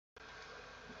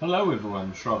Hello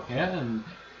everyone, Shrog here, and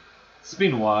it's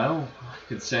been a while, I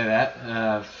could say that.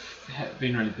 I've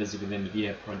been really busy with end of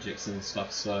year projects and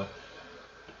stuff, so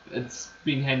it's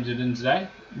been handed in today.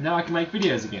 Now I can make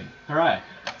videos again. Hooray!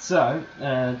 So,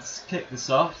 let's kick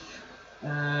this off.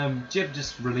 Jeb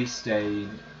just released a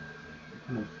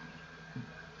kind of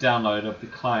download of the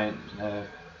client,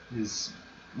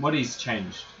 what he's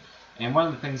changed. And one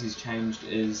of the things he's changed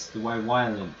is the way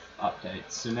wire length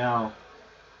updates. So now,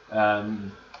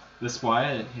 this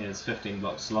wire here is 15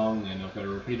 blocks long, and I've got a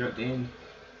repeater at the end.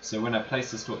 So when I place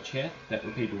this torch here, that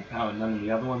repeater will power, none of the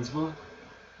other ones will.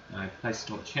 I place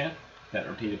the torch here, that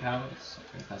repeater powers.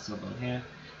 I place another one here,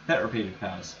 that repeater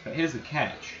powers. But here's the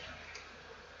catch.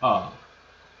 Oh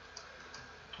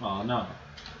no.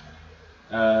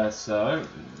 So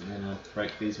I'm going to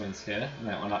break these ones here, and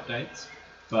that one updates.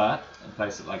 But I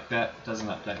place it like that, it doesn't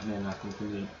update, and then I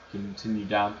can continue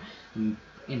down, and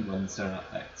end ones don't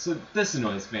update. So this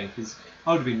annoys me, because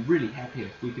I would have been really happy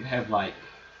if we could have like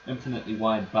infinitely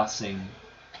wide busing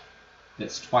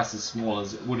that's twice as small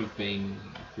as it would have been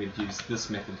if we'd used this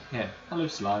method here. Hello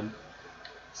slime.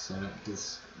 So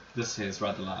this here is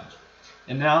rather large.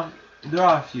 And now there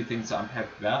are a few things that I'm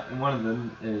happy about, and one of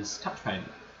them is touch paint.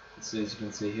 So as you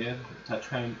can see here, touch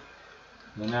paint.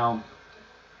 And now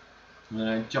when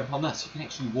I jump on this, you can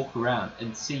actually walk around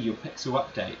and see your pixel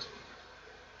update,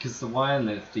 because the wire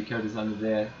length decoders under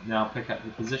there now pick up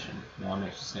your position. Now I'm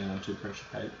actually standing on two pressure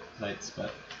plates,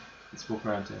 but let's walk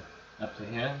around up to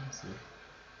here, so you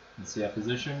can see our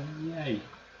position. Yay!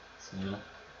 So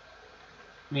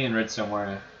me and Redstone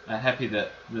are happy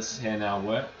that this here now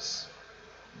works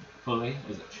fully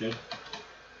as it should.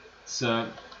 So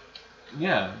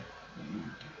yeah,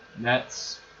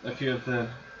 that's a few of the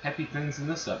happy things in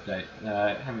this update.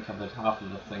 I haven't covered half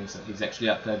of the things that he's actually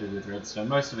updated with Redstone.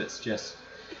 Most of it's just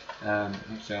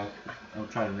actually I'll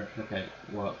try and replicate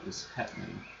what was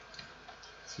happening.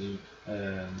 So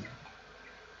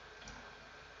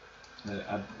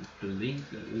I believe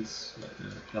it was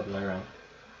the other way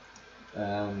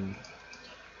around.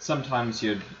 Sometimes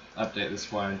you'd update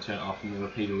this wire and turn it off and the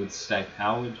repeater would stay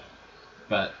powered,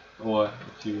 or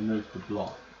if you remove the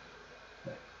block,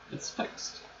 but it's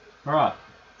fixed. Alright,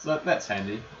 so that's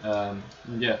handy.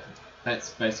 Yeah, that's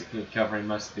basically covering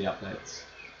most of the updates.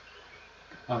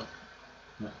 Oh,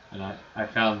 and I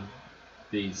found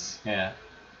these here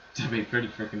to be pretty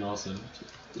freaking awesome.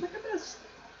 Look at this!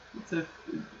 It's an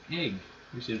egg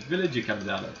which a villager comes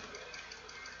out of.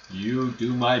 You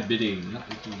do my bidding.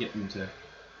 We can get them to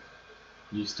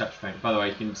use touch paint. By the way,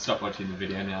 you can stop watching the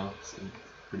video now. It's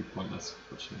pretty pointless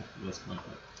watching it at this point,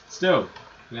 but still,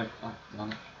 we have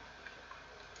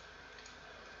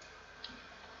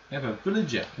a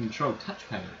villager control touch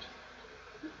paint.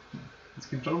 It's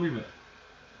controlling it.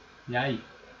 Yay!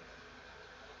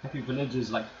 Happy villagers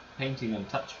like painting on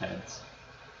touchpads.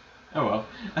 Oh well.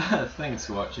 Thanks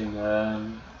for watching.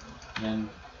 And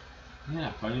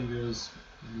yeah, finding videos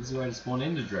is a way to spawn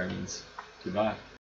ender dragons. Goodbye.